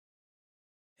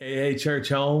Hey, church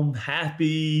home.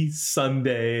 Happy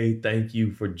Sunday. Thank you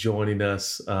for joining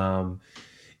us.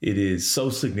 It is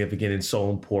so significant and so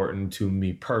important to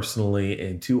me personally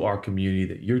and to our community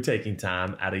that you're taking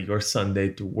time out of your Sunday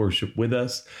to worship with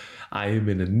us. I am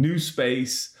in a new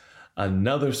space,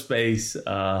 another space,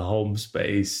 home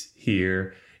space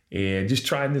here, and just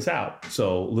trying this out.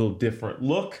 So a little different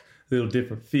look, a little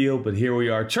different feel, but here we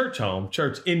are, church home,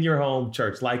 church in your home,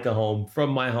 church like a home, from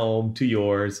my home to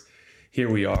yours. Here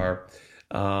we are.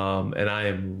 And I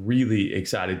am really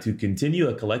excited to continue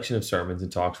a collection of sermons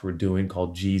and talks we're doing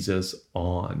called Jesus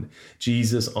on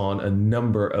a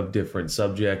number of different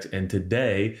subjects. And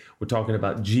today we're talking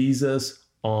about Jesus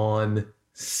on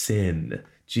sin.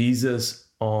 Jesus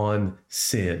on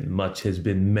sin. Much has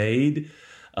been made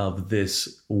of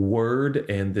this word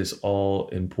and this all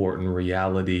important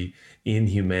reality in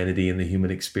humanity and the human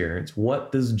experience.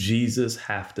 What does Jesus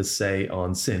have to say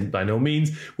on sin? By no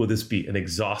means will this be an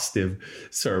exhaustive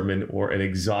sermon or an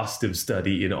exhaustive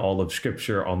study in all of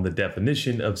Scripture on the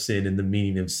definition of sin and the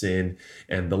meaning of sin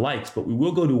and the likes, but we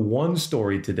will go to one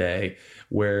story today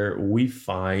where we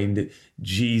find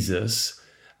Jesus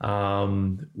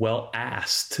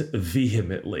asked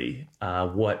vehemently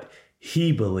what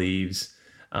he believes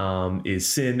is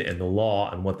sin and the law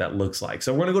and what that looks like.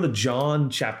 So we're going to go to John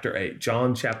chapter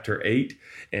 8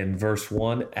 and verse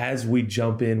 1. As we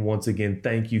jump in, once again,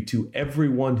 thank you to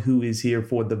everyone who is here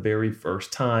for the very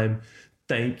first time.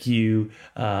 Thank you.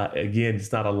 Again,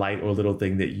 it's not a light or little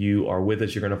thing that you are with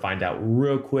us. You're going to find out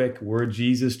real quick. We're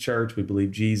Jesus Church. We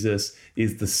believe Jesus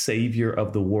is the Savior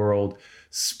of the world.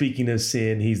 Speaking of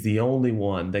sin, he's the only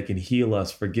one that can heal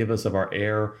us, forgive us of our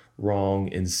error,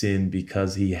 wrong, and sin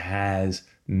because he has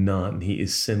none. He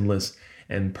is sinless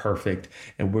and perfect.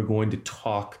 And we're going to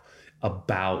talk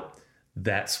about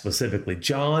that specifically.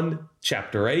 John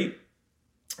chapter 8,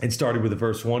 and starting with the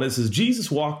verse 1, it says,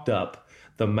 Jesus walked up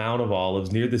the Mount of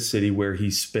Olives near the city where he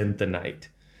spent the night.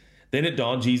 Then at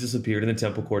dawn, Jesus appeared in the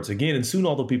temple courts again, and soon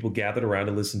all the people gathered around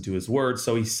to listen to his words.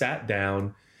 So he sat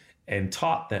down and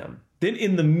taught them. Then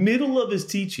in the middle of his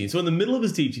teaching,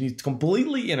 he's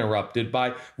completely interrupted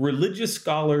by religious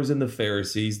scholars and the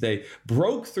Pharisees. They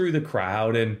broke through the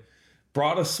crowd and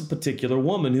brought us a particular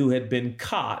woman who had been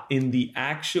caught in the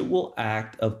actual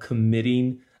act of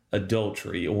committing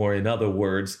adultery, or in other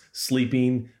words,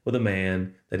 sleeping with a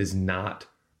man that is not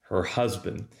her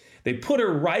husband. They put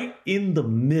her right in the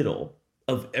middle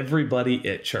of everybody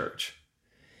at church,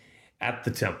 at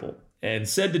the temple, and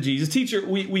said to Jesus, "Teacher,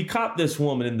 we caught this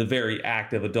woman in the very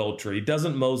act of adultery.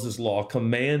 Doesn't Moses' law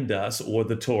command us, or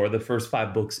the Torah, the first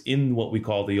 5 books in what we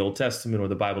call the Old Testament or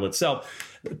the Bible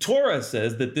itself? The Torah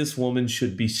says that this woman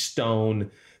should be stoned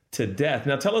to death.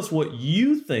 Now tell us what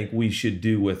you think we should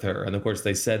do with her." And of course,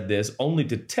 they said this only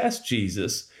to test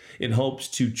Jesus in hopes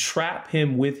to trap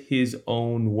him with his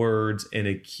own words and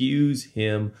accuse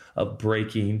him of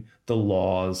breaking the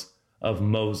laws of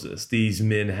Moses. These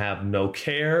men have no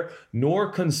care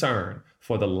nor concern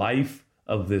for the life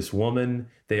of this woman.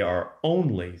 They are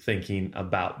only thinking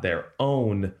about their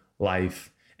own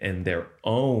life and their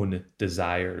own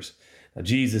desires. Now,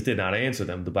 Jesus did not answer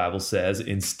them, the Bible says.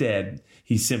 Instead,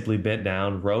 he simply bent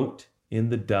down, wrote in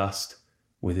the dust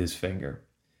with his finger.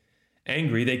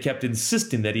 Angry, they kept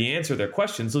insisting that he answer their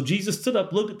questions. So Jesus stood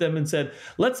up, looked at them, and said,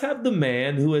 "Let's have the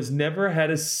man who has never had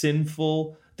a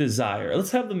sinful desire.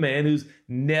 Let's have the man who's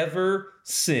never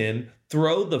sinned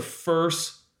throw the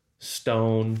first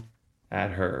stone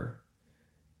at her."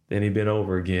 Then he bent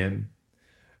over again,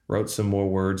 wrote some more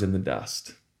words in the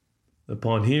dust.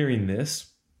 Upon hearing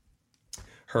this,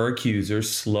 her accusers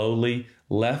slowly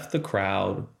left the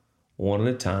crowd one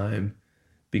at a time,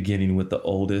 beginning with the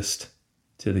oldest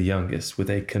to the youngest, with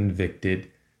a convicted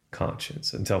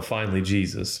conscience, until finally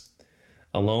Jesus,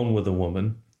 alone with the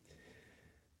woman.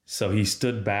 So he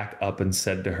stood back up and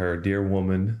said to her, "Dear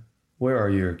woman, where are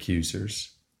your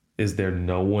accusers? Is there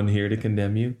no one here to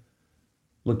condemn you?"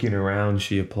 Looking around,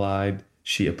 she replied,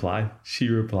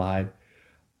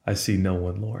 "I see no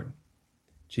one, Lord."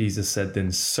 Jesus said,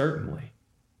 "Then certainly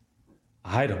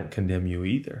I don't condemn you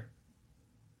either.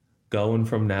 Go, and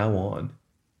from now on,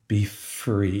 be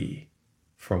free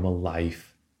from a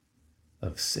life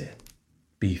of sin."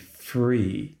 Be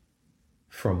free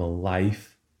from a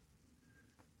life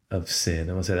of sin. I'm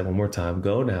going to say that one more time.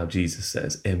 Go now, Jesus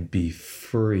says, and be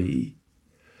free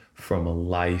from a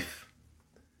life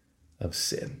of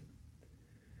sin.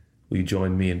 Will you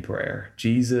join me in prayer?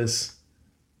 Jesus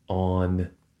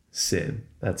on sin.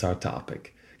 That's our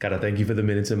topic. God, I thank you for the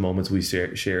minutes and moments we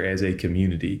share as a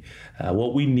community.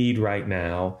 What we need right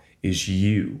now is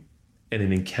you and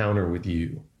an encounter with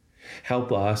you.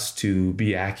 Help us to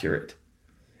be accurate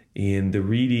in the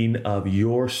reading of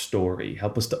your story.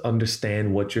 Help us to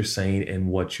understand what you're saying and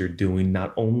what you're doing,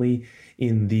 not only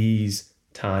in these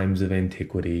times of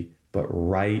antiquity, but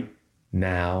right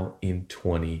now in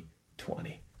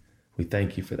 2020. We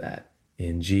thank you for that.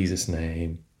 In Jesus'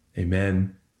 name,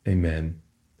 amen, amen,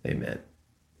 amen.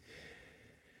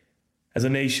 As a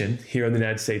nation here in the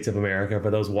United States of America, for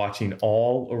those watching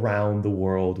all around the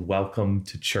world, welcome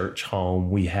to Church Home.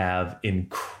 We have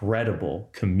incredible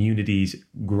communities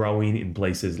growing in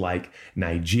places like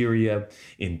Nigeria,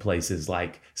 in places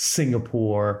like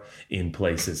Singapore, in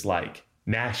places like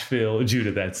Nashville,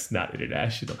 Judah, that's not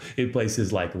international, in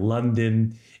places like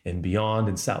London and beyond,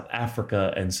 in South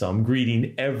Africa. And so I'm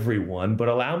greeting everyone, but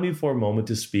allow me for a moment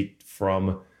to speak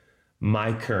from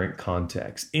my current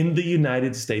context. In the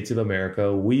United States of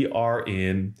America, we are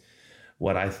in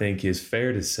what I think is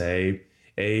fair to say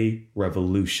a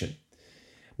revolution.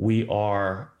 We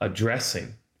are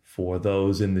addressing, for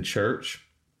those in the church,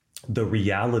 the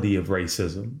reality of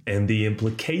racism and the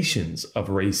implications of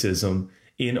racism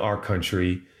in our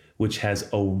country, which has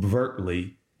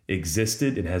overtly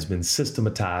existed and has been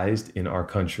systematized in our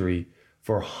country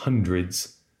for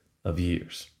hundreds of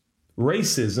years.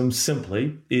 Racism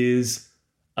simply is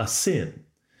a sin.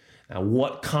 Now,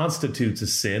 what constitutes a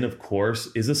sin, of course,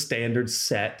 is a standard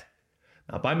set,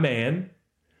 not by man,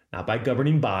 not by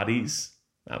governing bodies,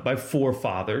 not by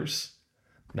forefathers,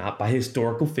 not by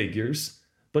historical figures,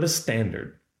 but a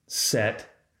standard set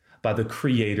by the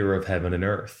creator of heaven and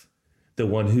earth, the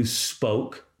one who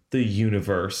spoke the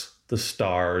universe, the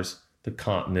stars, the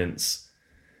continents,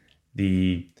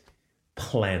 the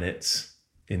planets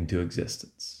into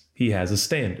existence. He has a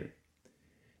standard.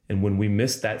 And when we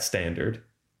miss that standard,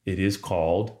 it is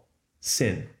called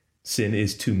sin. Sin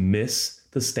is to miss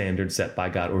the standard set by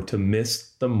God, or to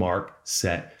miss the mark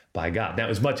set by God. Now,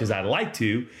 as much as I'd like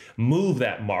to move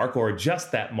that mark or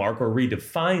adjust that mark or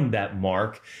redefine that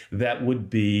mark, that would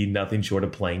be nothing short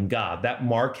of playing God. That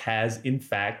mark has, in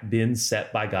fact, been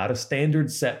set by God, a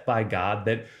standard set by God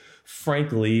that,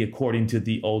 frankly, according to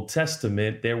the Old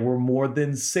Testament, there were more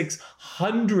than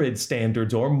 600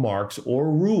 standards or marks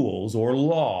or rules or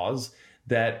laws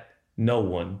that no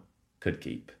one could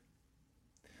keep.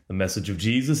 The message of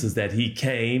Jesus is that he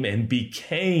came and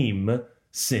became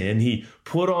sin. He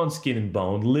put on skin and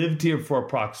bone, lived here for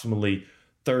approximately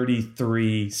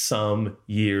 33 some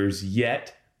years,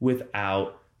 yet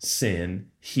without sin.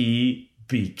 He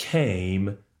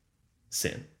became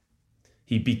sin.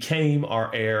 He became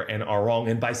our error and our wrong.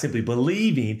 And by simply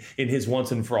believing in his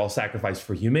once and for all sacrifice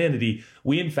for humanity,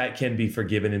 we in fact can be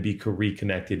forgiven and be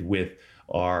reconnected with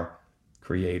our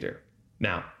Creator.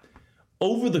 Now,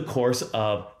 over the course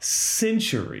of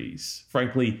centuries,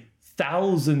 frankly,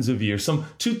 thousands of years, some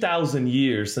 2,000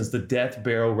 years since the death,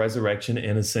 burial, resurrection,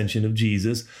 and ascension of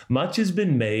Jesus, much has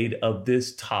been made of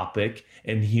this topic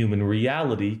and human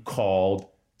reality called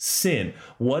sin.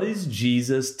 What is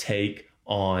Jesus' take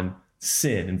on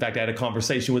sin? In fact, I had a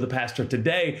conversation with a pastor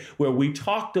today where we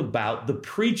talked about the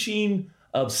preaching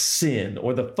of sin,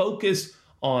 or the focus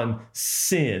on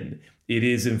sin. It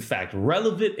is, in fact,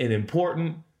 relevant and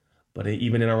important, but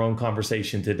even in our own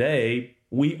conversation today,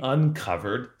 we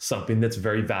uncovered something that's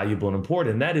very valuable and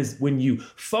important. And that is, when you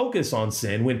focus on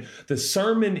sin, when the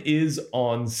sermon is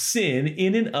on sin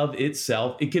in and of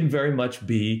itself, it can very much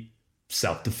be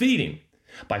self-defeating.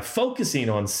 By focusing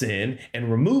on sin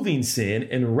and removing sin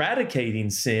and eradicating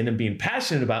sin and being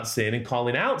passionate about sin and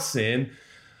calling out sin,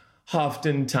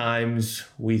 oftentimes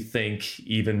we think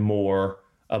even more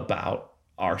about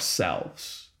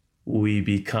ourselves. We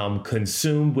become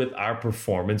consumed with our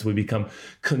performance. We become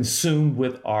consumed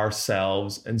with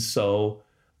ourselves. And so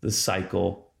the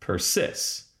cycle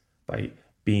persists. By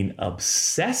being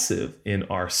obsessive in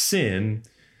our sin,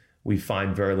 we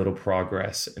find very little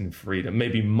progress and freedom.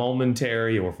 Maybe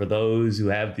momentary, or for those who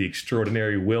have the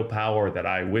extraordinary willpower that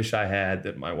I wish I had,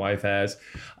 that my wife has,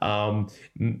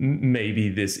 maybe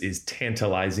this is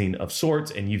tantalizing of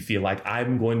sorts, and you feel like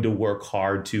I'm going to work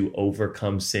hard to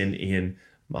overcome sin in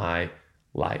my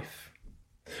life.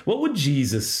 What would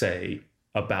Jesus say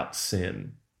about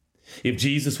sin? If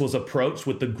Jesus was approached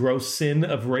with the gross sin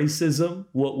of racism,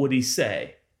 what would he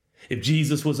say? If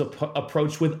Jesus was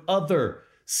approached with other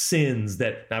sins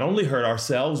that not only hurt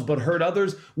ourselves, but hurt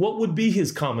others, what would be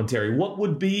his commentary? What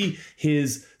would be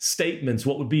his statements?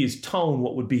 What would be his tone?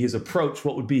 What would be his approach?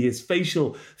 What would be his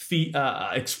facial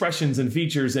expressions and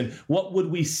features? And what would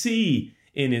we see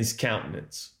in his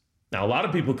countenance? Now, a lot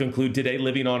of people conclude today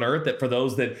living on earth that for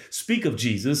those that speak of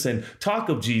Jesus and talk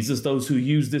of Jesus, those who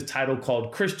use this title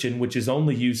called Christian, which is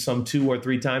only used some 2 or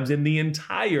 3 times in the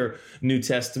entire New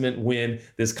Testament, when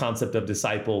this concept of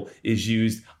disciple is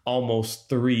used almost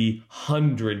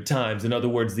 300 times. In other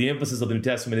words, the emphasis of the New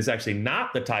Testament is actually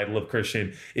not the title of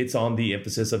Christian. It's on the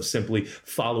emphasis of simply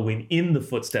following in the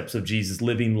footsteps of Jesus,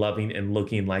 living, loving, and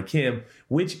looking like him,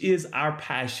 which is our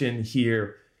passion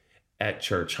here at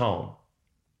Church Home.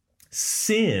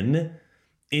 Sin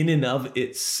in and of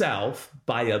itself,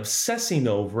 by obsessing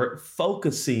over it,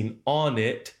 focusing on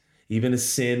it, even a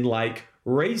sin like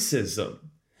racism,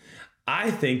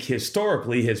 I think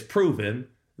historically has proven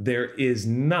there is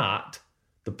not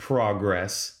the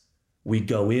progress we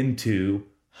go into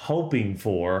hoping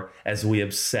for as we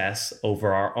obsess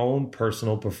over our own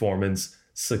personal performance,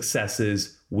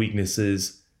 successes,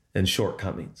 weaknesses, and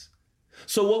shortcomings.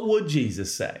 So what would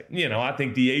Jesus say? I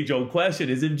think the age-old question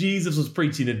is, if Jesus was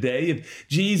preaching today, if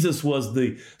Jesus was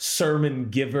the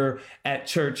sermon giver at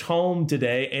Church Home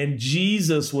today, and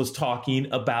Jesus was talking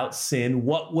about sin,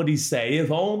 what would he say?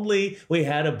 If only we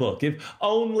had a book, if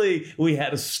only we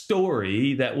had a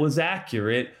story that was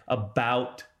accurate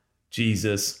about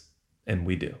Jesus, and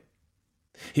we do.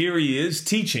 Here he is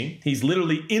teaching. He's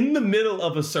literally in the middle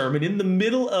of a sermon, in the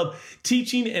middle of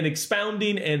teaching and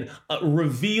expounding and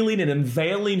revealing and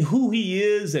unveiling who he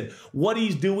is and what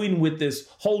he's doing with this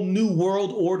whole new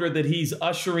world order that he's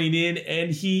ushering in.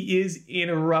 And he is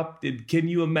interrupted. Can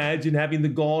you imagine having the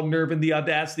gall nerve and the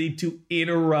audacity to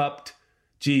interrupt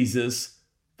Jesus?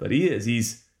 But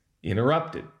he's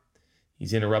interrupted.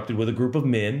 He's interrupted with a group of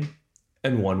men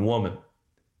and one woman.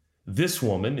 This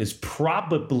woman is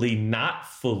probably not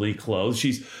fully clothed.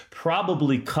 She's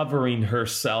probably covering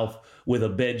herself with a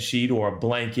bed sheet or a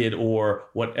blanket or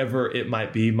whatever it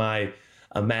might be. My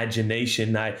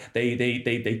imagination,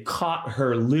 they caught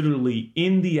her literally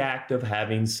in the act of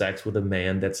having sex with a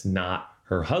man that's not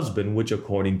her husband, which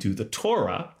according to the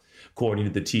Torah, according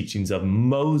to the teachings of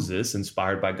Moses,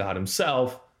 inspired by God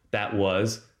himself, that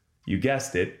was, you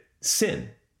guessed it, sin.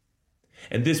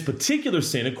 And this particular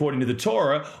sin, according to the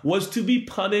Torah, was to be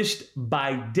punished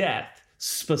by death,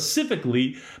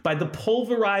 specifically by the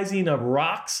pulverizing of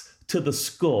rocks to the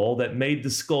skull that made the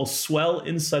skull swell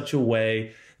in such a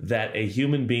way that a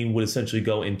human being would essentially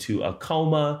go into a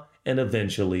coma and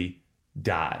eventually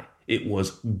die. It was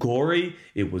gory,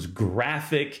 it was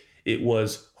graphic, it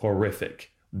was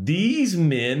horrific. These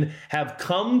men have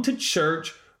come to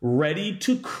church ready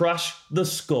to crush the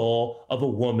skull of a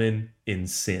woman in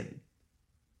sin.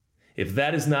 If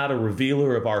that is not a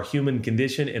revealer of our human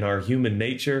condition and our human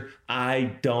nature,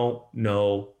 I don't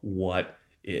know what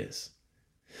is.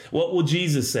 What will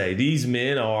Jesus say? These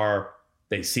men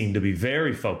they seem to be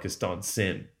very focused on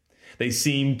sin. They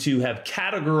seem to have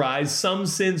categorized some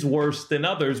sins worse than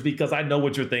others, because I know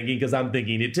what you're thinking, because I'm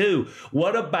thinking it too.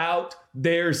 What about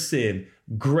their sin?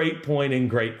 Great point and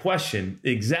great question.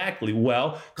 Exactly.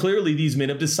 Well, clearly these men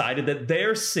have decided that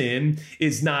their sin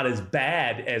is not as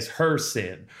bad as her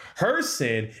sin. Her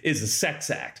sin is a sex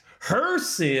act. Her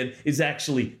sin is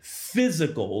actually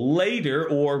physical. Later,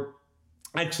 or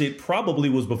actually, it probably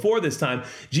was before this time,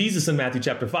 Jesus in Matthew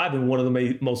chapter 5, in one of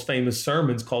the most famous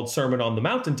sermons called Sermon on the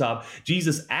Mountaintop,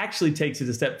 Jesus actually takes it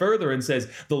a step further and says,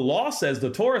 the law says, the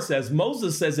Torah says,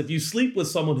 Moses says, if you sleep with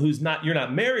someone you're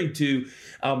not married to,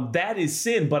 that is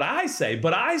sin. But I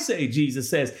say, Jesus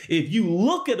says, if you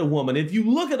look at a woman, if you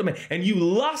look at a man, and you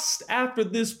lust after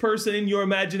this person in your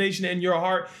imagination and your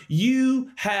heart,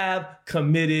 you have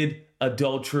committed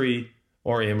adultery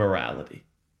or immorality.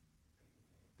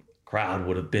 Crowd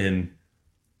would have been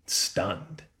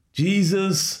stunned.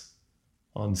 Jesus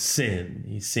on sin,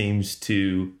 he seems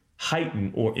to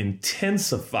heighten or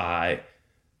intensify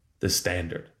the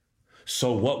standard.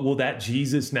 So what will that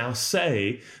Jesus now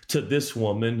say to this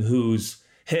woman whose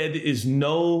head is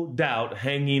no doubt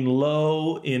hanging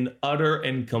low in utter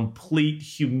and complete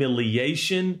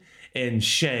humiliation and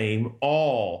shame,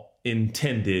 all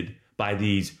intended by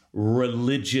these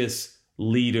religious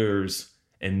leaders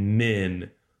and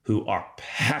men who are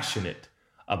passionate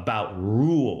about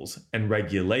rules and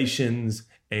regulations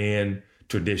and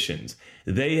traditions.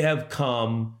 They have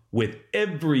come with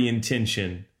every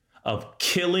intention of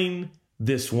killing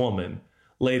this woman.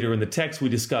 Later in the text, we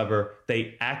discover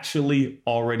they actually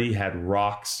already had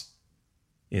rocks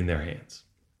in their hands.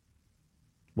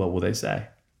 What will they say?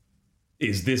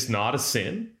 Is this not a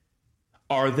sin?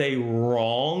 Are they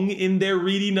wrong in their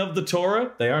reading of the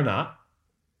Torah? They are not.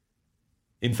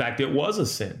 In fact, it was a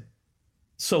sin.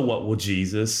 So what will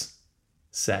Jesus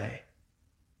say?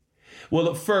 Well,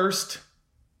 at first,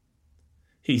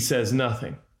 he says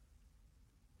nothing.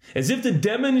 as if to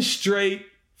demonstrate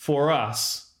for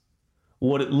us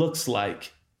what it looks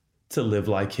like to live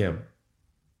like him.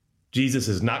 Jesus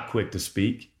is not quick to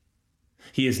speak.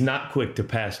 He is not quick to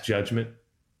pass judgment.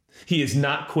 He is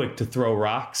not quick to throw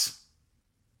rocks.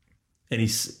 And he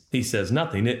says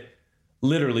nothing. It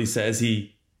literally says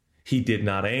he did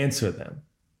not answer them.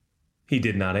 He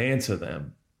did not answer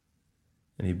them.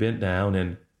 And he bent down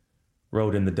and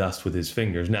wrote in the dust with his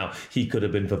fingers. Now, he could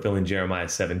have been fulfilling Jeremiah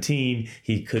 17.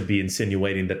 He could be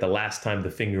insinuating that the last time the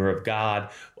finger of God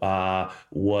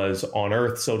was on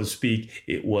earth, so to speak,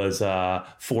 it was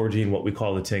forging what we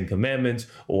call the Ten Commandments,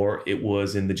 or it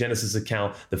was in the Genesis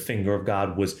account, the finger of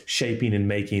God was shaping and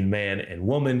making man and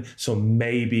woman. So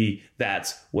maybe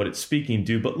that's what it's speaking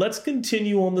to. But let's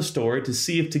continue on the story to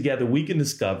see if together we can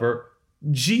discover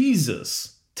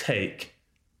Jesus' take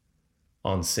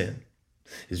on sin.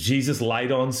 Is Jesus light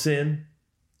on sin?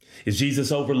 Is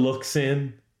Jesus overlook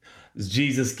sin? Does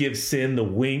Jesus give sin the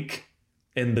wink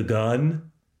and the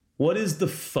gun? What is the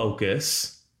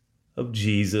focus of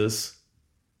Jesus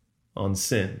on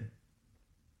sin?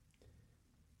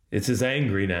 It's his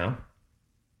angry now.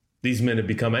 These men have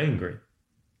become angry.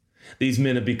 These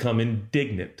men have become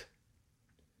indignant.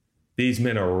 These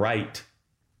men are right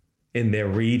in their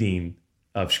reading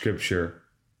of Scripture,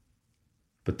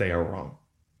 but they are wrong.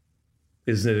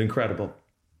 Isn't it incredible?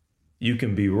 You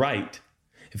can be right.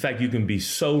 In fact, you can be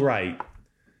so right,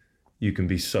 you can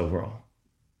be so wrong.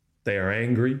 They are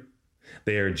angry.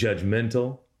 They are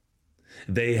judgmental.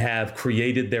 They have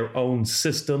created their own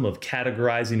system of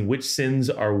categorizing which sins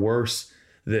are worse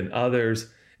than others.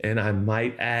 And I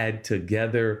might add,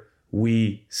 together,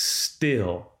 we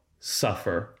still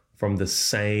suffer from the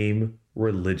same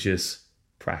religious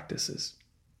practices.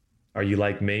 Are you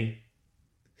like me?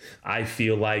 I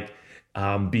feel like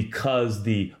because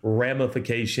the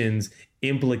ramifications,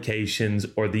 implications,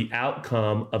 or the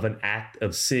outcome of an act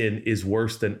of sin is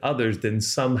worse than others, then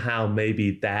somehow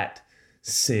maybe that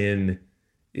sin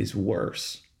is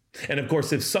worse. And of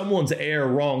course, if someone's error,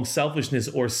 wrong, selfishness,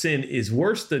 or sin is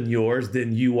worse than yours,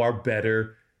 then you are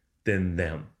better than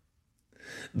them.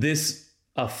 This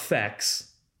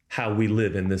affects how we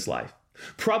live in this life.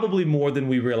 Probably more than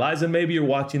we realize. And maybe you're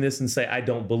watching this and say, I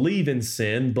don't believe in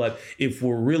sin. But if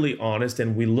we're really honest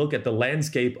and we look at the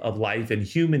landscape of life and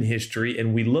human history,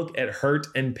 and we look at hurt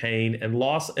and pain and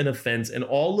loss and offense and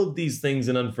all of these things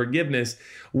and unforgiveness,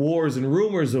 wars and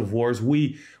rumors of wars,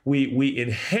 we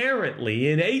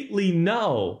inherently, innately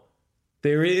know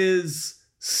there is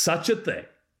such a thing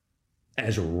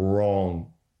as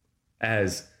wrong,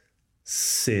 as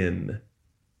sin.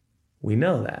 We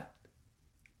know that.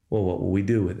 Well, what will we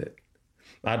do with it?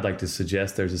 I'd like to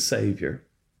suggest there's a Savior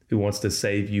who wants to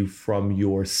save you from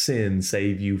your sin,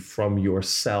 save you from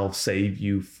yourself, save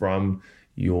you from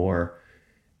your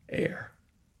error.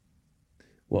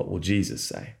 What will Jesus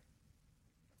say?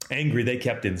 Angry, they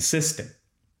kept insisting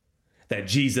that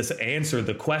Jesus answered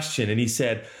the question, and he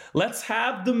said, let's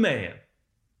have the man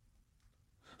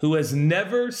who has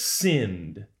never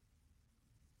sinned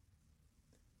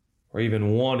or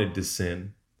even wanted to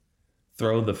sin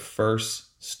throw the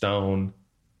first stone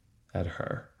at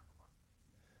her.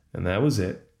 And that was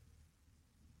it.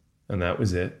 And that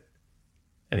was it.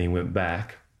 And he went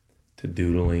back to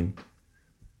doodling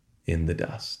in the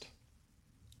dust.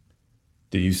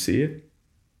 Do you see it?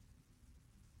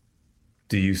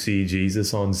 Do you see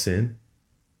Jesus on sin?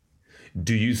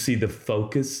 Do you see the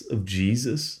focus of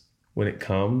Jesus when it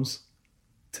comes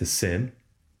to sin?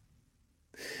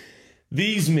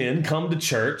 These men come to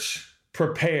church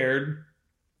prepared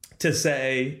to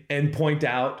say and point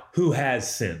out who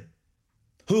has sin.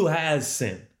 Who has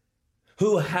sin?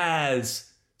 Who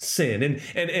has sin?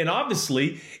 And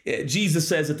obviously, Jesus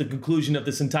says at the conclusion of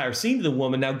this entire scene to the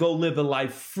woman, now go live a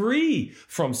life free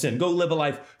from sin. Go live a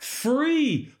life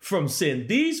free from sin.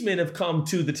 These men have come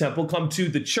to the temple, come to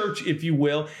the church, if you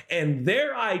will, and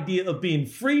their idea of being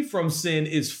free from sin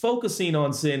is focusing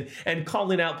on sin and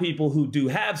calling out people who do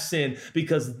have sin,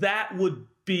 because that would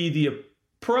be the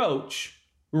approach,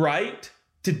 right,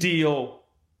 to deal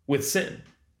with sin.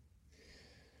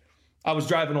 I was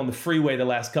driving on the freeway the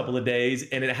last couple of days,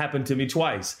 and it happened to me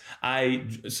twice. I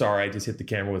just hit the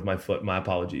camera with my foot. My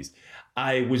apologies.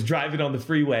 I was driving on the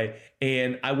freeway,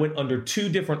 and I went under two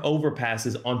different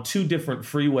overpasses on two different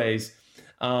freeways,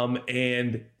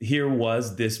 and here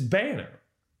was this banner.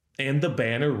 And the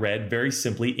banner read very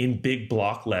simply in big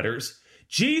block letters,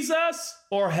 Jesus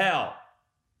or hell.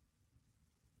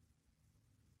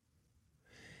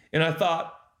 And I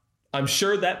thought, I'm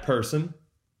sure that person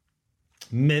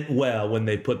meant well when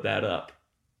they put that up.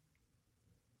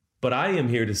 But I am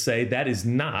here to say that is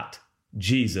not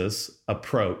Jesus'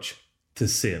 approach to to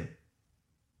sin?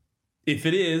 If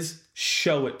it is,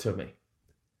 show it to me.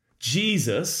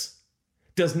 Jesus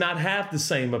does not have the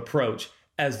same approach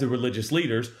as the religious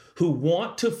leaders who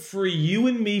want to free you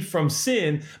and me from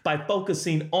sin by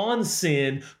focusing on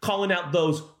sin, calling out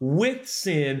those with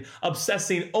sin,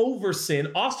 obsessing over sin,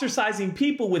 ostracizing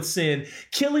people with sin,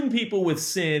 killing people with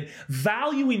sin,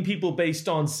 valuing people based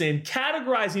on sin,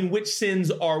 categorizing which sins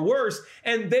are worse.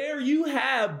 And there you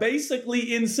have,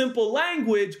 basically in simple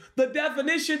language, the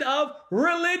definition of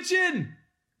religion.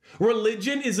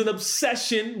 Religion is an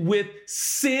obsession with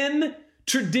sin,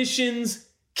 traditions,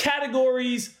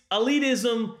 categories,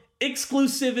 elitism,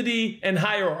 exclusivity, and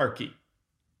hierarchy.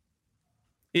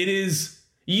 It is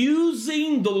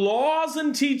using the laws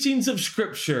and teachings of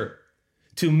Scripture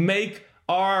to make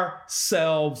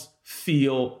ourselves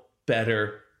feel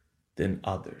better than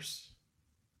others.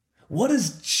 What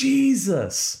does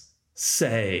Jesus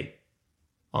say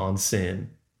on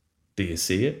sin? Do you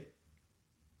see it?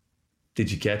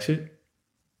 Did you catch it?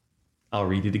 I'll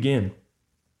read it again.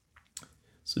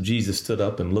 So Jesus stood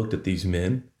up and looked at these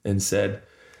men and said,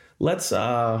 let's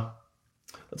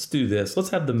do this.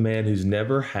 Let's have the man who's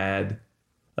never had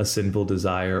a sinful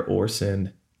desire or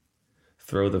sinned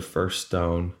throw the first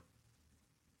stone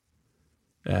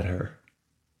at her.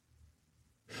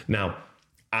 Now,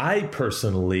 I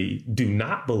personally do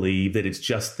not believe that it's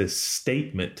just this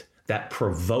statement that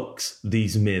provokes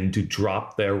these men to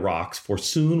drop their rocks, for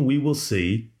soon we will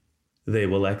see they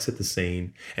will exit the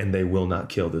scene and they will not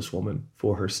kill this woman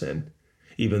for her sin.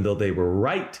 Even though they were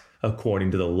right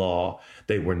according to the law,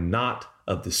 they were not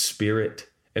of the spirit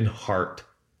and heart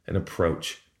and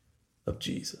approach of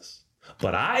Jesus.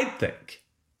 But I think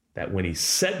that when he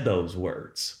said those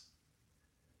words,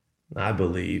 I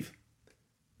believe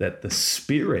that the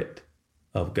Spirit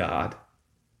of God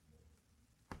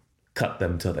cut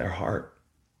them to their heart.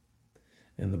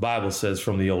 And the Bible says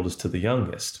from the oldest to the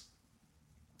youngest,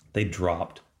 they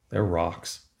dropped their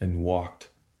rocks and walked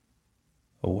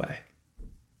away.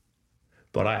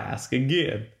 But I ask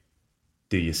again,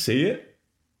 do you see it?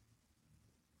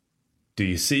 Do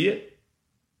you see it?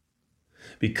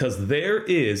 Because there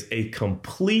is a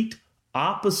complete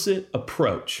opposite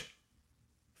approach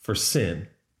for sin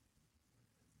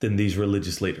than these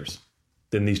religious leaders,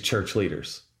 than these church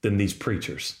leaders, than these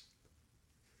preachers.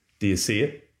 Do you see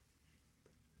it?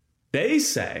 They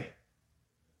say,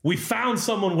 we found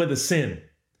someone with a sin,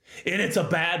 and it's a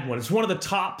bad one. It's one of the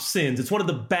top sins. It's one of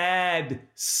the bad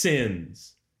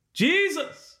sins.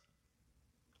 Jesus,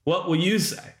 what will you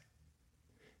say?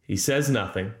 He says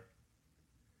nothing.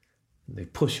 They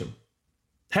push him.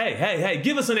 Hey,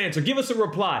 give us an answer. Give us a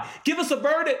reply. Give us a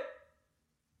verdict.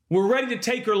 We're ready to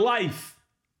take her life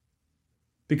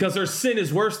because her sin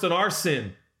is worse than our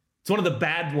sin. It's one of the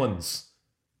bad ones.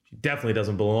 She definitely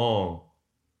doesn't belong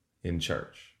in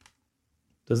church.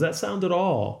 Does that sound at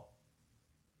all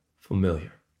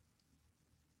familiar?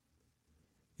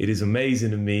 It is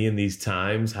amazing to me in these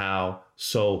times how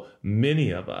so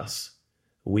many of us,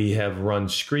 we have run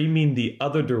screaming the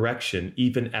other direction,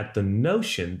 even at the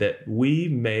notion that we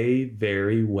may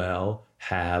very well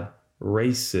have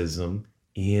racism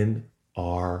in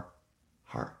our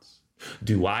hearts.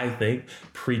 Do I think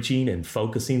preaching and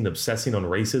focusing and obsessing on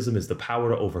racism is the power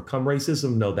to overcome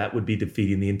racism? No, that would be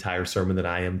defeating the entire sermon that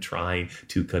I am trying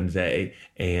to convey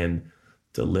and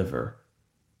deliver.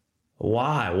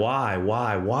 Why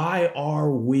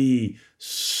are we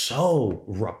so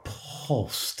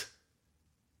repulsed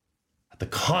at the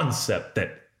concept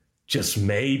that just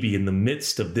maybe in the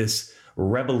midst of this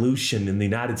revolution in the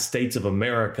United States of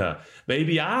America,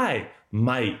 maybe I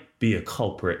might be a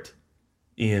culprit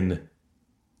in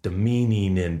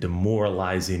demeaning and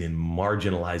demoralizing and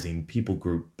marginalizing people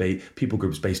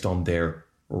groups based on their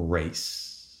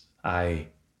race? I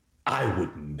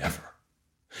would never.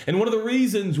 And one of the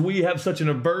reasons we have such an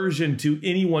aversion to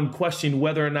anyone questioning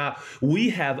whether or not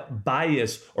we have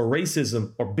bias or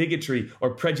racism or bigotry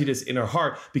or prejudice in our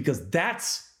heart, because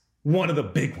that's one of the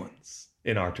big ones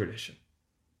in our tradition.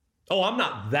 Oh, I'm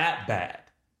not that bad.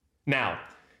 Now,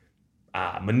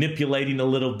 manipulating a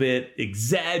little bit,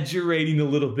 exaggerating a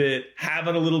little bit,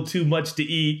 having a little too much to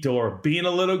eat, or being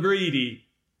a little greedy.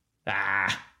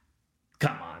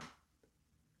 Come on.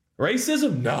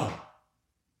 Racism? No.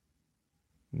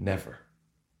 Never.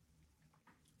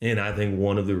 And I think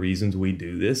one of the reasons we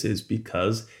do this is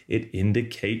because it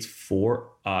indicates for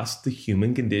us, the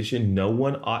human condition, no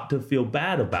one ought to feel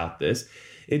bad about this.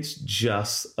 It's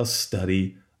just a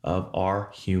study of our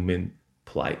human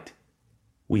plight.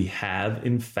 We have,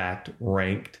 in fact,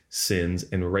 ranked sins,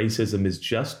 and racism is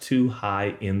just too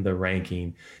high in the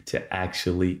ranking to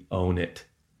actually own it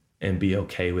and be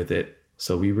okay with it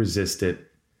So we resist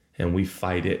it and we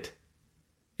fight it.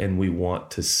 And we want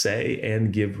to say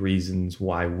and give reasons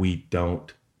why we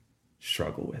don't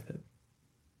struggle with it.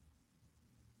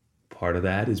 Part of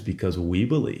that is because we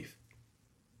believe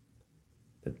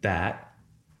that that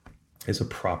is a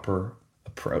proper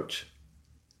approach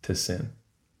to sin.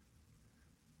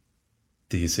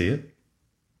 Do you see it?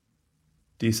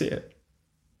 Do you see it?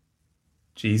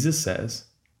 Jesus says,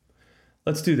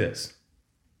 let's do this.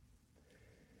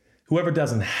 Whoever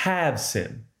doesn't have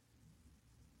sin,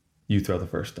 you throw the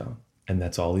first stone. And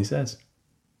that's all he says.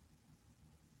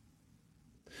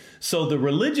 So the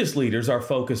religious leaders are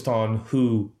focused on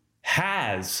who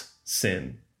has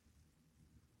sin.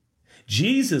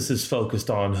 Jesus is focused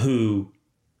on who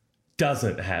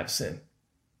doesn't have sin.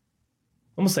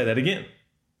 I'm going to say that again.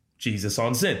 Jesus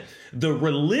on sin. The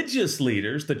religious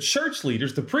leaders, the church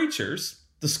leaders, the preachers,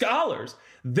 the scholars,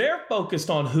 they're focused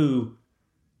on who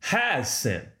has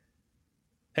sin.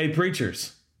 Hey,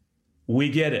 preachers, we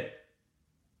get it.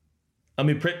 Let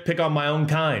me pick on my own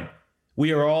kind.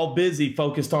 We are all busy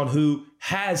focused on who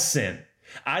has sin.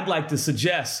 I'd like to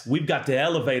suggest we've got to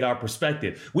elevate our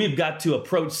perspective. We've got to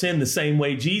approach sin the same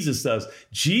way Jesus does.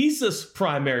 Jesus'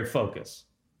 primary focus.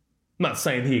 I'm not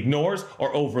saying he ignores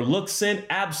or overlooks sin.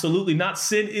 Absolutely not.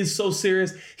 Sin is so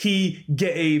serious. He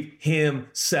gave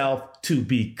himself to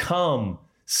become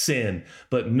sin.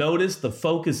 But notice the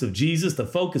focus of Jesus. The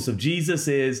focus of Jesus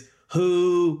is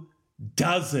who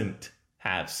doesn't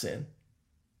have sin.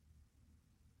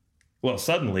 Well,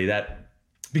 suddenly that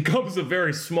becomes a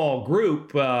very small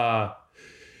group.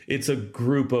 It's a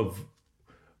group of,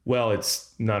 well,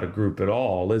 it's not a group at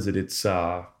all, is it? It's,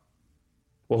 well,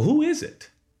 who is it?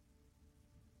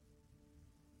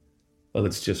 Well,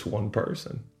 it's just one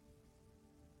person.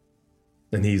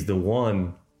 And he's the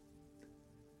one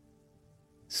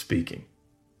speaking.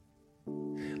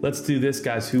 Let's do this,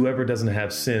 guys. Whoever doesn't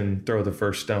have sin, throw the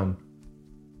first stone.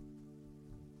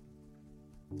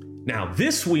 Now,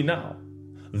 this we know.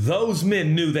 Those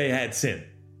men knew they had sin.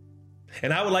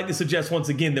 And I would like to suggest once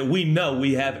again that we know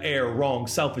we have error, wrong,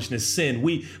 selfishness, sin.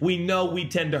 We know we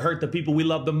tend to hurt the people we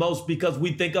love the most because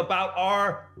we think about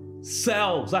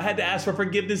ourselves. I had to ask for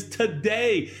forgiveness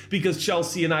today because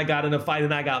Chelsea and I got in a fight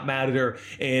and I got mad at her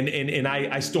and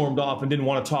I stormed off and didn't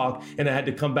want to talk. And I had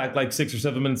to come back like 6 or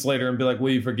 7 minutes later and be like,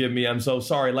 will you forgive me? I'm so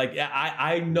sorry. Like,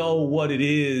 I know what it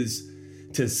is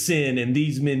to sin, and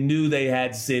these men knew they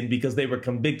had sin because they were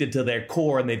convicted to their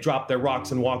core and they dropped their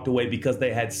rocks and walked away because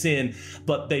they had sin,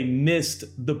 but they missed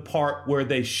the part where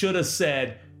they should have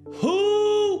said,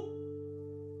 who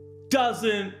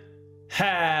doesn't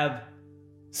have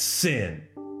sin?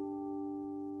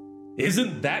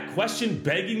 Isn't that question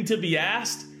begging to be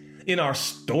asked in our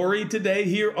story today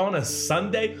here on a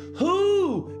Sunday?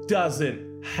 Who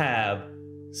doesn't have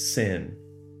sin?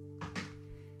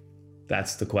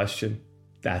 That's the question.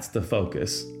 That's the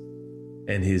focus.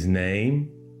 And his name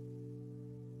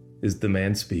is the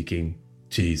man speaking,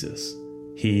 Jesus.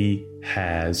 He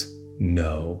has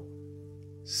no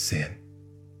sin.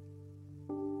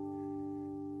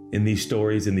 In these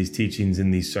stories, in these teachings, in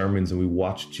these sermons, and we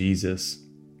watch Jesus,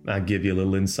 I'll give you a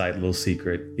little insight, a little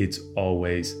secret. It's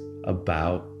always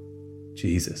about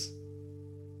Jesus.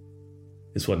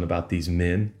 This wasn't about these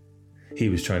men. He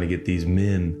was trying to get these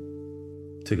men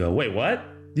to go, wait, what?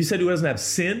 You said who doesn't have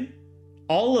sin?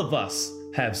 All of us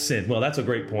have sin. Well, that's a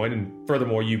great point. And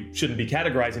furthermore, you shouldn't be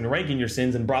categorizing and ranking your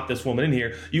sins and brought this woman in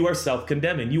here. You are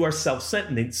self-condemning. You are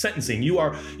self-sentencing. You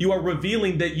are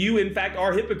revealing that you, in fact,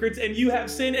 are hypocrites and you have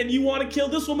sin and you want to kill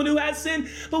this woman who has sin.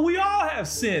 But we all have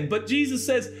sin. But Jesus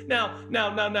says, now,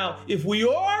 if we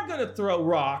are going to throw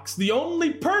rocks, the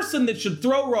only person that should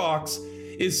throw rocks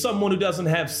is someone who doesn't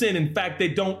have sin. In fact, they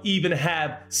don't even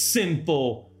have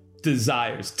sinful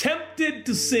desires, tempted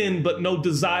to sin, but no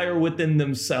desire within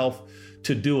themselves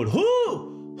to do it.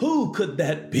 Who could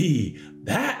that be?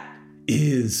 That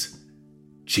is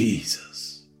Jesus.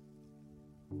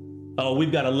 Oh,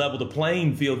 we've got to level the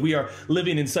playing field. We are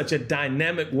living in such a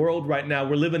dynamic world right now.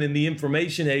 We're living in the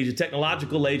information age, a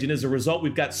technological age, and as a result,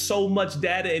 we've got so much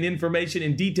data and information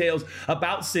and details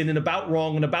about sin and about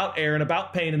wrong and about error and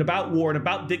about pain and about war and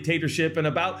about dictatorship and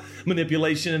about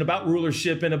manipulation and about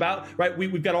rulership and about, right?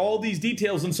 We've got all these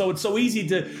details, and so it's so easy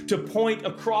to point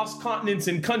across continents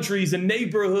and countries and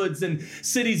neighborhoods and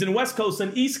cities and West Coast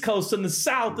and East Coast and the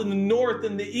South and the North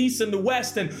and the East and the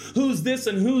West and who's this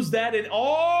and who's that, and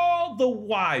all the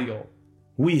while,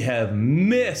 we have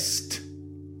missed.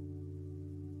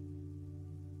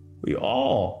 We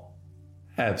all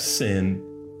have sinned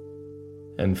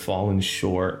and fallen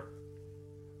short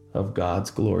of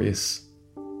God's glorious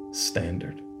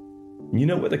standard. You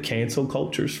know where the cancel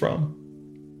culture's from?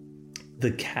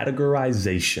 the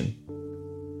categorization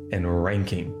and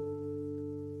ranking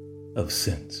of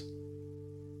sins.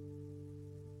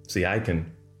 See, I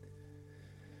can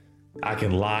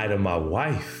lie to my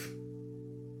wife,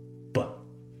 but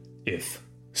if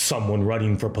someone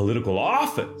running for political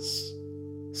office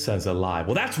says a lie,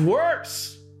 well, that's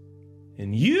worse.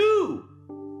 And you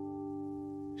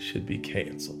should be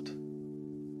canceled.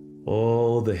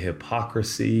 Oh, the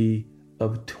hypocrisy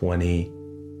of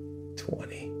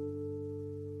 2020.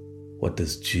 What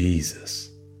does Jesus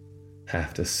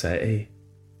have to say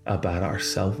about our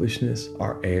selfishness,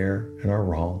 our error, and our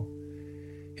wrong?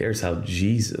 Here's how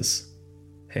Jesus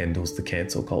handles the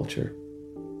cancel culture.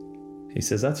 He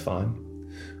says, that's fine.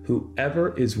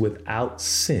 Whoever is without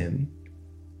sin,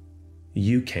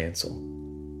 you cancel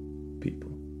people.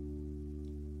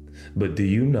 But do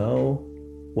you know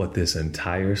what this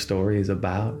entire story is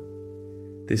about?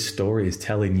 This story is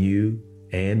telling you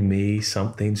and me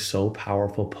something so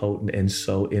powerful, potent, and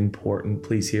so important.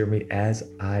 Please hear me as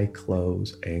I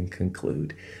close and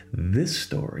conclude. This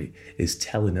story is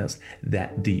telling us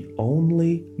that the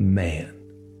only man,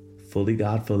 fully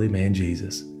God, fully man,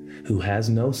 Jesus, who has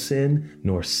no sin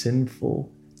nor sinful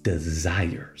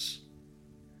desires,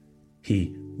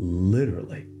 he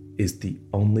literally is the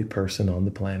only person on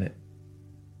the planet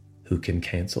who can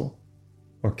cancel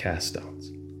or cast stones.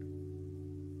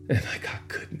 And I got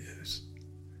good news.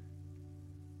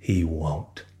 He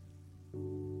won't.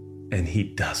 And he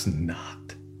does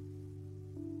not.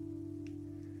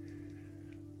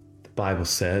 The Bible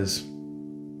says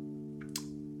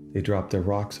they dropped their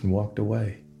rocks and walked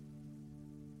away.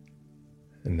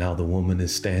 And now the woman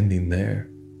is standing there,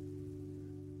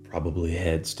 probably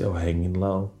head still hanging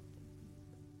low.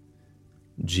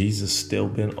 Jesus still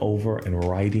bent over and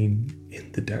writing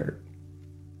in the dirt.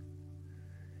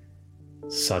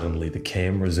 Suddenly the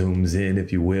camera zooms in,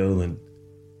 if you will, and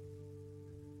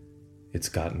it's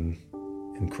gotten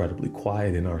incredibly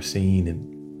quiet in our scene,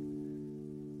 and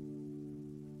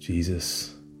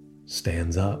Jesus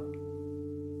stands up,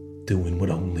 doing what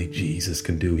only Jesus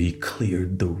can do. He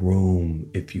cleared the room,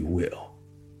 if you will,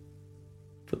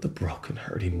 for the broken,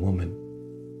 hurting woman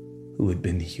who had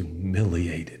been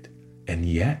humiliated. And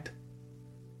yet,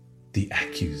 the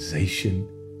accusation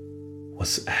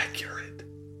was accurate.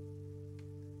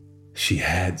 She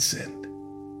had sinned.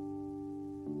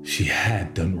 She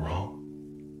had done wrong.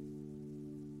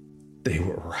 They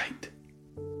were right.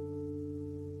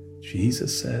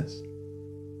 Jesus says,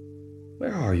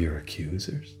 where are your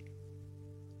accusers?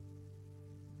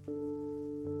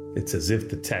 It's as if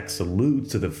the text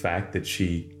alludes to the fact that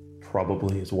she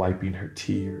probably is wiping her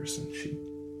tears, and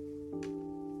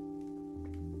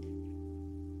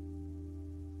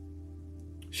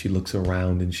she looks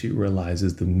around and she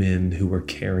realizes the men who were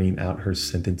carrying out her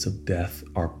sentence of death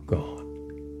are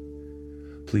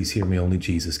gone. Please hear me, only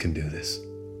Jesus can do this.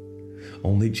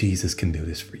 Only Jesus can do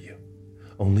this for you.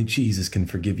 Only Jesus can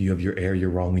forgive you of your error,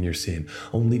 your wrong, and your sin.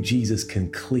 Only Jesus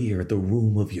can clear the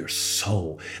room of your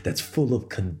soul that's full of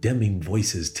condemning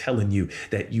voices telling you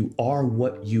that you are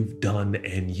what you've done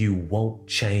and you won't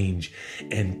change.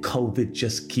 And COVID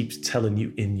just keeps telling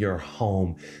you in your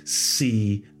home,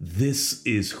 see, this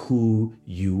is who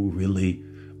you really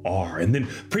are. And then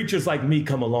preachers like me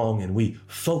come along and we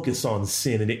focus on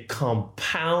sin, and it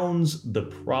compounds the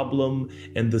problem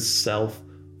and the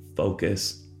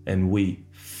self-focus, and we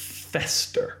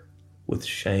fester with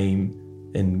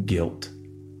shame and guilt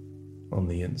on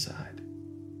the inside.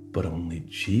 But only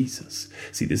Jesus.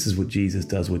 See, this is what Jesus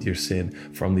does with your sin,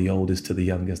 from the oldest to the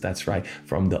youngest. That's right.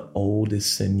 From the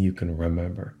oldest sin you can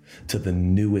remember to the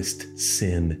newest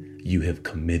sin you have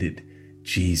committed,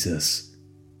 Jesus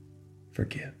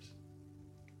forgives.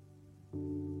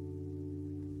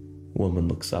 Woman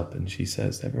looks up and she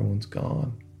says, everyone's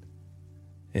gone.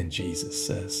 And Jesus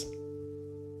says,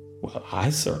 well, I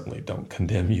certainly don't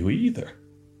condemn you either.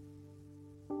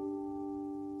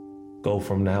 Go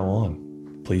from now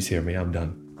on. Please hear me, I'm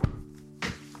done.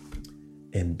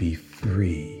 And be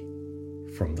free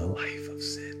from the life of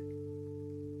sin.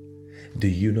 Do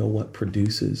you know what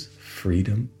produces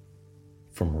freedom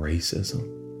from racism?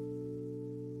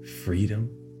 Freedom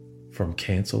from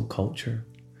cancel culture?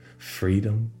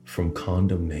 Freedom from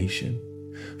condemnation?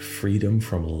 Freedom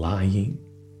from lying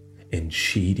and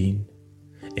cheating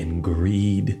and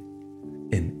greed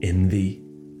and envy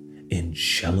and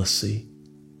jealousy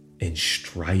and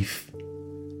strife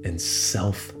and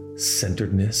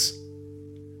self-centeredness,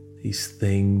 these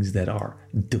things that are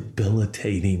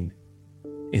debilitating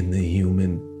in the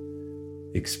human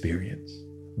experience.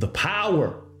 The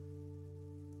power,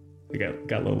 I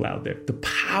got a little loud there, the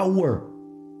power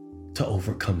to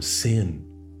overcome sin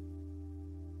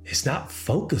is not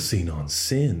focusing on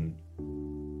sin.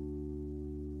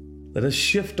 Let us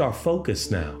shift our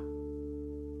focus now.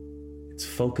 It's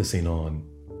focusing on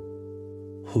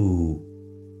who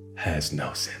has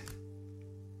no sin.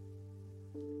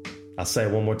 I'll say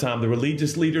it one more time. The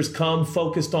religious leaders come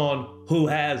focused on who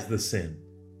has the sin.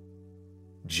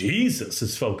 Jesus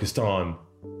is focused on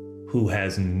who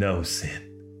has no sin.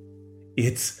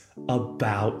 It's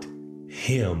about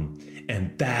him,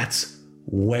 and that's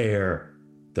where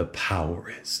the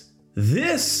power is.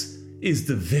 This is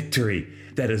the victory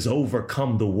that has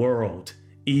overcome the world,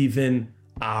 even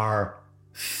our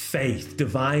faith,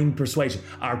 divine persuasion,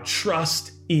 our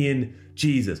trust in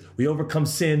Jesus. We overcome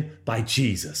sin by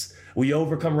Jesus. We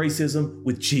overcome racism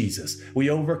with Jesus. We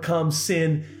overcome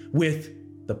sin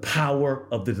with the power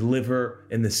of the deliverer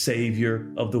and the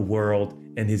savior of the world,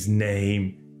 and his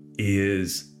name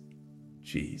is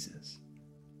Jesus.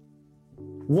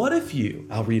 What if you,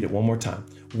 I'll read it one more time.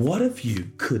 What if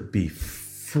you could be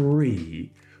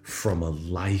free from a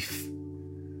life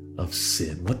of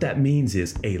sin? What that means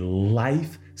is a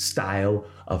lifestyle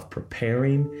of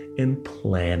preparing and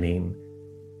planning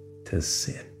to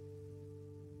sin.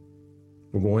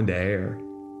 We're going to err.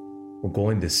 We're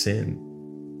going to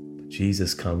sin. But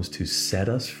Jesus comes to set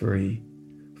us free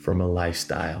from a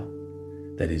lifestyle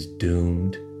that is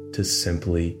doomed to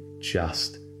simply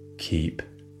just keep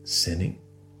sinning,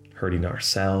 hurting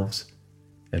ourselves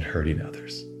and hurting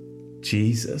others.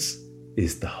 Jesus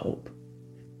is the hope.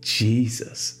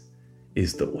 Jesus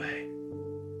is the way.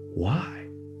 Why?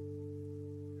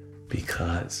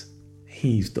 Because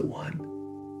he's the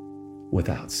one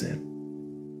without sin.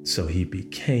 So he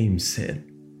became sin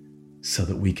so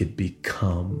that we could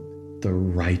become the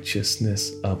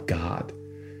righteousness of God.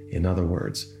 In other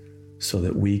words, so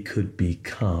that we could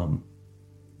become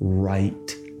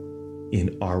right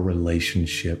in our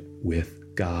relationship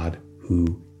with God,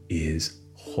 who is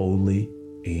holy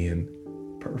and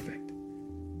perfect.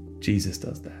 Jesus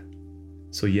does that.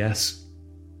 So yes,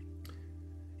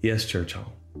 church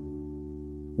home,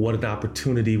 what an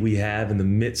opportunity we have in the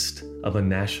midst of a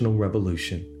national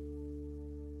revolution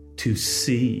to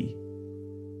see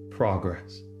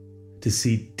progress, to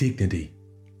see dignity,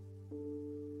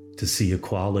 to see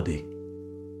equality,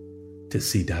 to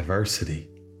see diversity,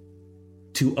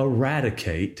 to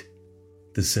eradicate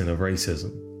the sin of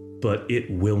racism. But it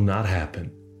will not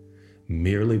happen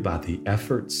merely by the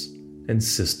efforts and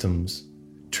systems,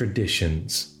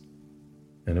 traditions,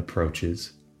 and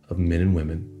approaches of men and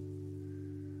women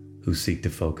who seek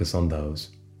to focus on those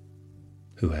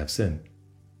who have sinned.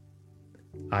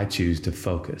 I choose to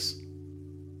focus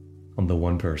on the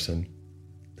one person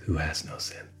who has no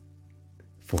sin,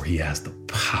 for he has the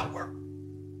power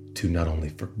to not only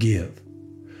forgive,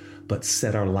 but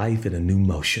set our life in a new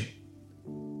motion.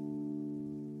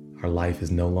 Our life is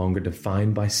no longer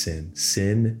defined by sin.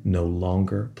 Sin no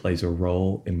longer plays a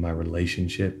role in my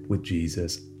relationship with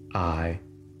Jesus. I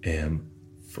am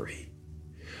free.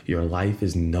 Your life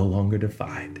is no longer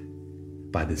defined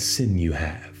by the sin you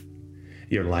have.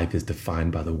 Your life is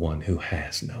defined by the one who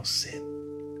has no sin.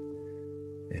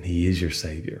 And he is your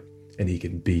Savior, and he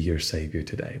can be your Savior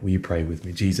today. Will you pray with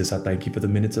me? Jesus, I thank you for the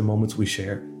minutes and moments we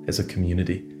share as a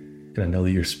community. And I know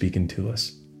that you're speaking to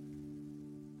us.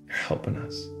 You're helping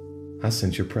us. I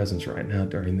sense your presence right now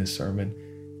during this sermon,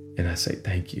 and I say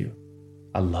thank you.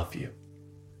 I love you.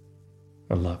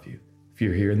 I love you. If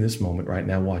you're here in this moment right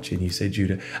now watching, you say,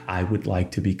 Judah, I would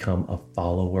like to become a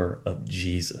follower of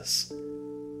Jesus.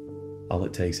 All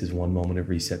it takes is one moment of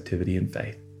receptivity and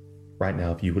faith. Right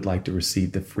now, if you would like to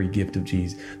receive the free gift of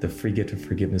Jesus, the free gift of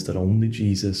forgiveness that only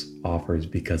Jesus offers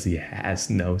because he has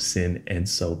no sin, and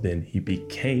so then he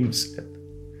became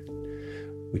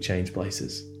sin. We change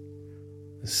places.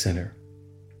 The sinner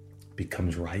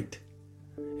becomes right,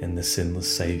 and the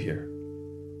sinless Savior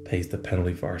pays the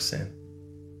penalty for our sin,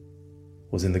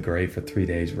 was in the grave for 3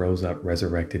 days, rose up,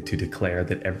 resurrected to declare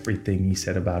that everything he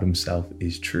said about himself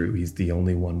is true. He's the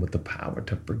only one with the power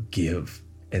to forgive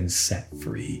and set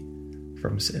free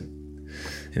from sin.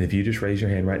 And if you just raise your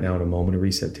hand right now in a moment of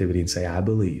receptivity and say, I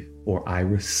believe, or I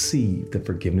receive the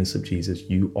forgiveness of Jesus,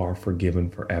 you are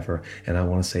forgiven forever. And I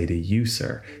want to say to you,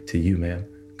 sir, to you, ma'am,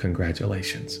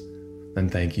 congratulations.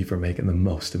 And thank you for making the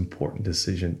most important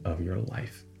decision of your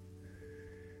life.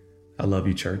 I love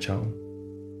you, church home.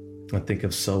 I think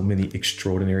of so many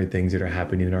extraordinary things that are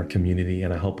happening in our community,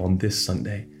 and I hope on this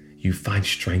Sunday you find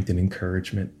strength and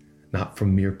encouragement, not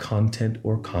from mere content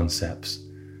or concepts,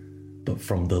 but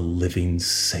from the living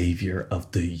Savior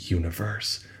of the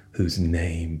universe, whose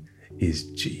name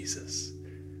is Jesus.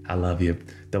 I love you.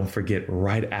 Don't forget,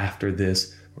 right after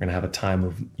this, we're going to have a time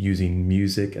of using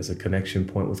music as a connection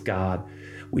point with God.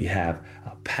 We have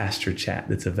a pastor chat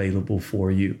that's available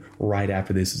for you right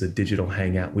after this is a digital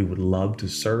hangout. We would love to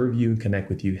serve you and connect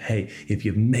with you. Hey, if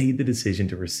you've made the decision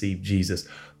to receive Jesus,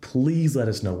 please let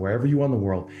us know wherever you are in the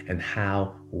world and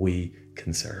how we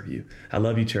can serve you. I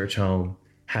love you, church home.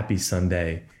 Happy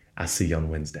Sunday. I'll see you on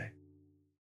Wednesday.